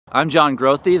I'm John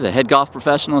Grothe, the head golf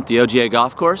professional at the OGA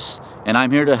golf course, and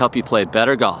I'm here to help you play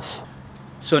better golf.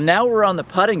 So now we're on the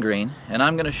putting green, and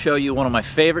I'm going to show you one of my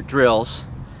favorite drills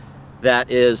that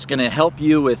is going to help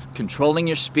you with controlling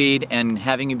your speed and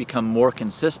having you become more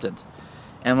consistent.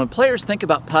 And when players think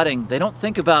about putting, they don't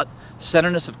think about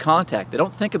centerness of contact. They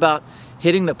don't think about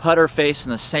hitting the putter face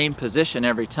in the same position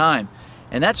every time.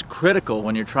 And that's critical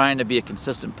when you're trying to be a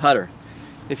consistent putter.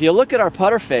 If you look at our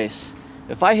putter face,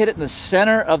 if I hit it in the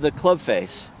center of the club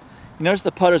face, you notice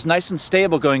the putter's nice and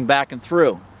stable going back and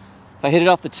through. If I hit it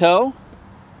off the toe,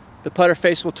 the putter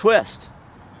face will twist.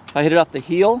 If I hit it off the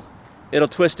heel, it'll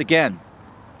twist again.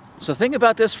 So think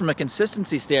about this from a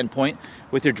consistency standpoint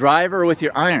with your driver or with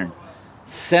your iron.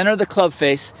 Center of the club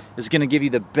face is going to give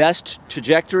you the best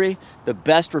trajectory, the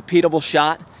best repeatable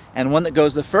shot, and one that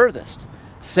goes the furthest.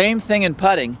 Same thing in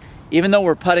putting. Even though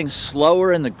we're putting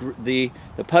slower and the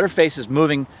putter face is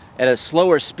moving at a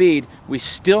slower speed, we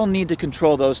still need to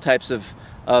control those types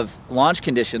of launch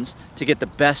conditions to get the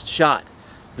best shot.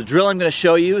 The drill I'm going to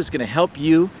show you is going to help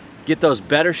you get those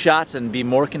better shots and be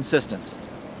more consistent.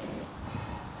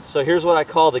 So here's what I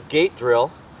call the gate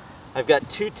drill. I've got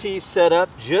two tees set up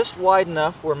just wide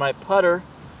enough where my putter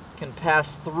can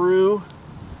pass through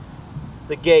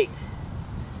the gate.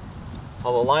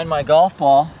 I'll align my golf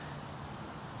ball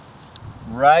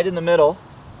right in the middle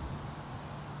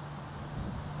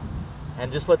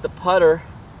and just let the putter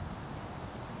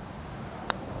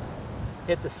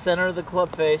hit the center of the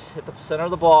club face, hit the center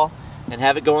of the ball, and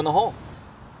have it go in the hole.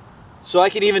 So I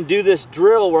can even do this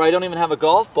drill where I don't even have a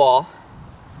golf ball,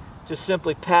 just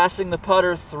simply passing the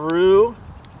putter through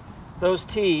those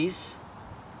tees,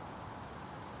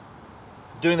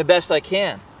 doing the best I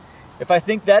can. If I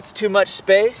think that's too much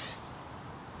space,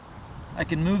 I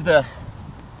can move the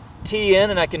tee in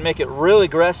and I can make it real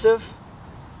aggressive,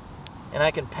 and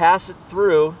I can pass it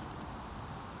through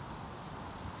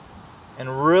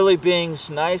and really being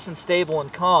nice and stable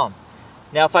and calm.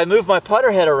 Now if I move my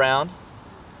putter head around,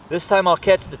 this time I'll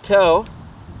catch the toe,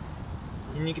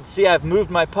 and you can see I've moved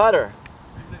my putter,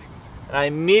 and I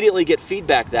immediately get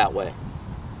feedback that way.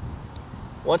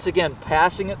 Once again,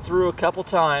 passing it through a couple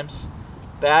times,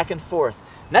 back and forth.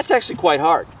 And that's actually quite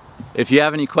hard. If you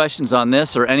have any questions on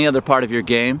this or any other part of your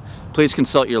game, please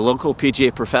consult your local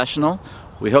PGA professional.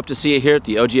 We hope to see you here at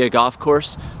the OGA Golf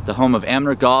Course, the home of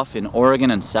amateur golf in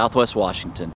Oregon and Southwest Washington.